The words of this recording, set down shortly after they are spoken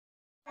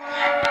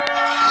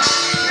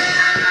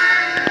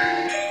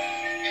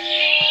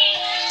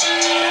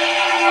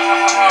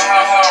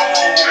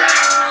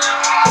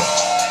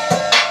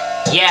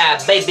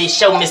baby,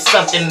 show me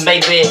something,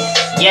 baby.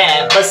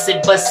 Yeah, bust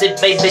it,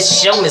 baby,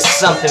 show me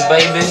something,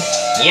 baby.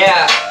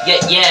 Yeah,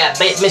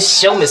 baby,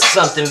 show me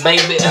something,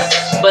 baby.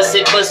 Bust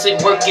it,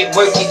 work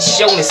it,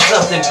 show me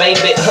something,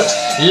 baby.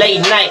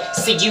 Late night,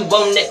 see you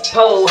on that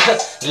pole.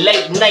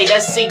 Late night, I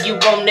see you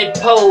on that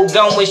pole.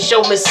 Go and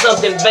show me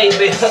something,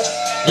 baby.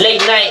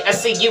 Late night, I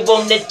see you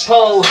on that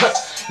pole.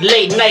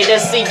 Late night, I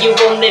see you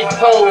on that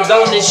pole.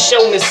 Gonna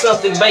show me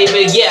something,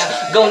 baby.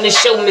 Yeah, gonna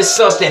show me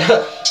something.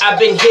 I've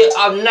been here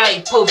all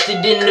night,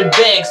 posted in the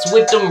bags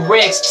with them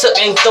racks,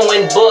 ain't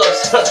throwing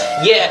bucks.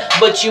 Yeah,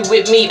 but you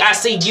with me, I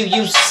see you,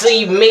 you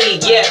see me.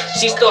 Yeah,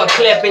 she start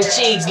clapping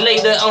cheeks.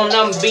 Later on,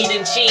 I'm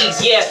beating cheese.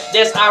 Yeah,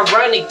 that's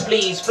ironic,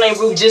 please. Flame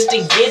root just to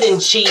get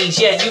in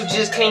cheese. Yeah, you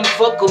just can't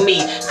fuck with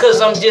me,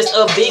 cause I'm just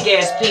a big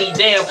ass pea.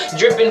 Damn,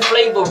 dripping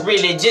flavor,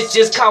 really.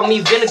 Just call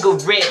me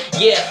vinaigrette.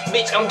 Yeah,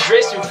 bitch, I'm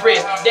dressing fresh.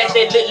 That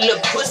little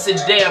pussy,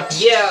 damn.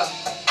 Yeah.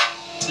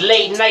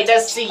 Late night, I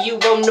see you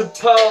on the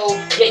pole.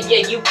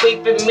 Yeah, you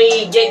peeping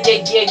me.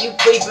 Yeah, you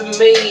peeping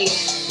me.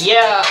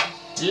 Yeah.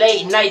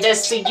 Late night, I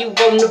see you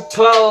on the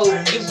pole.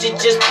 You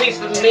just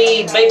peeping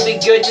me,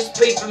 baby girl, just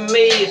peeping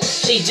me.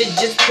 She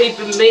just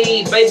peeping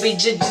me, baby,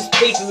 just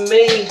peeping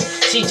me.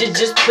 She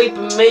just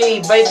peeping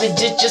me, baby,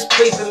 just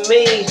peeping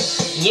me.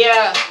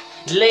 Yeah.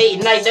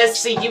 Late night, I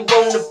see you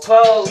on the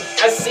pole.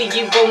 I see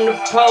you on the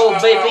pole,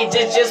 baby,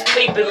 just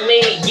peeping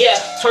me. Yeah,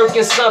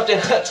 twerking something,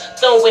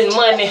 throwing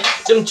money.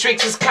 Them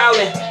tricks is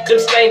calling, them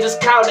strangers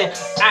calling.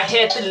 I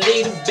had to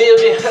leave the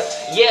building.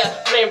 Yeah,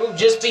 flame root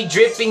just be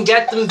dripping,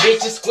 got them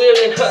bitches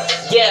squealing.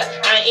 Yeah,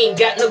 I ain't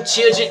got no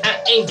children,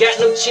 I ain't got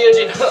no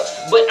children.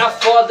 But I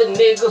father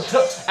niggas,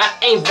 I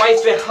ain't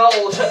wifing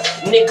hoes.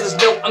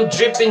 Niggas know I'm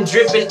dripping,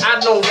 I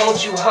don't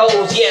want you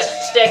hoes. Yeah,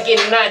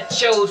 stacking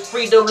nachos,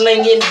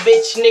 Frito-Laying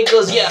bitch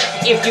niggas. Yeah,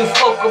 if you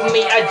fuck with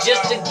me, I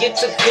just to get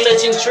to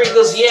clutching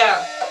triggers.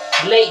 Yeah.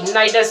 Late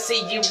night, I see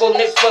you on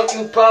that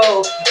fucking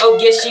pole. Oh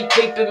yeah, she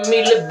peeping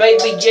me, little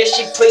baby, yeah,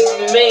 she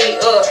peeping me.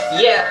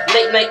 Yeah,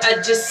 late night,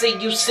 I just see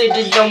you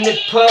sitting on the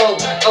pole.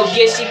 Oh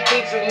yeah, she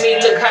peeping me,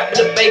 look hot,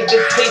 little baby,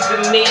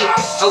 peeping me.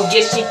 Oh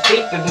yeah, she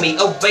peeping me,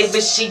 oh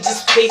baby, she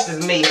just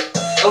peeping me.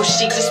 Oh,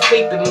 she just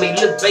peeping me,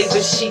 little baby,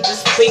 she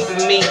just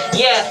peeping me.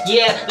 Yeah,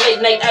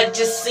 late night, I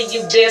just see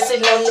you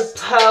dancing on the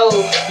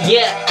pole.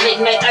 Yeah, late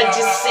night, I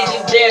just see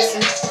you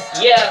dancing.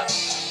 Yeah.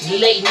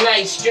 Late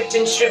night,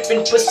 stripping,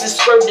 pussy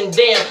squirting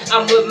down.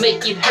 I'ma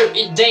make it hurt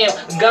it down.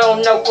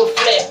 Gone off a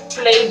flat,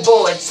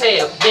 playboy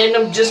tail. Then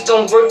I'm just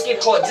gonna work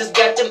it hard, just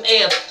got them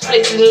abs.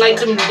 Flexing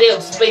like them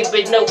lips,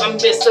 baby, no, I'm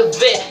just a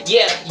vet.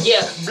 Yeah,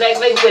 black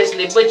like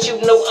Wesley, but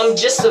you know I'm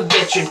just a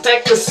veteran.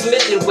 Pack a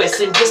Smith &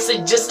 Wesson,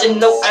 just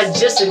no, I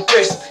just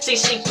impressed. See,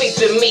 she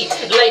peeping me,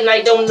 late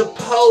night on the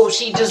pole.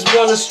 She just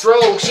wanna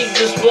stroll, she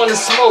just wanna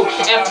smoke.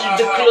 After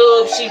the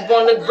club, she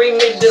wanna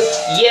bring me the,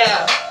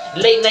 yeah.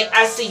 Late night,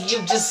 I see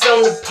you just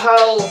on the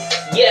pole.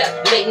 Yeah,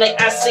 late night,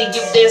 I see you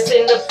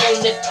dancing up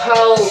on the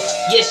pole.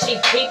 Yeah, she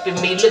peeping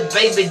me, look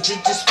baby,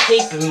 just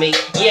peeping me.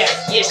 Yeah,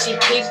 she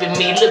peeping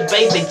me, look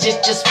baby,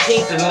 just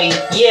peeping me.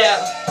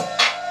 Yeah.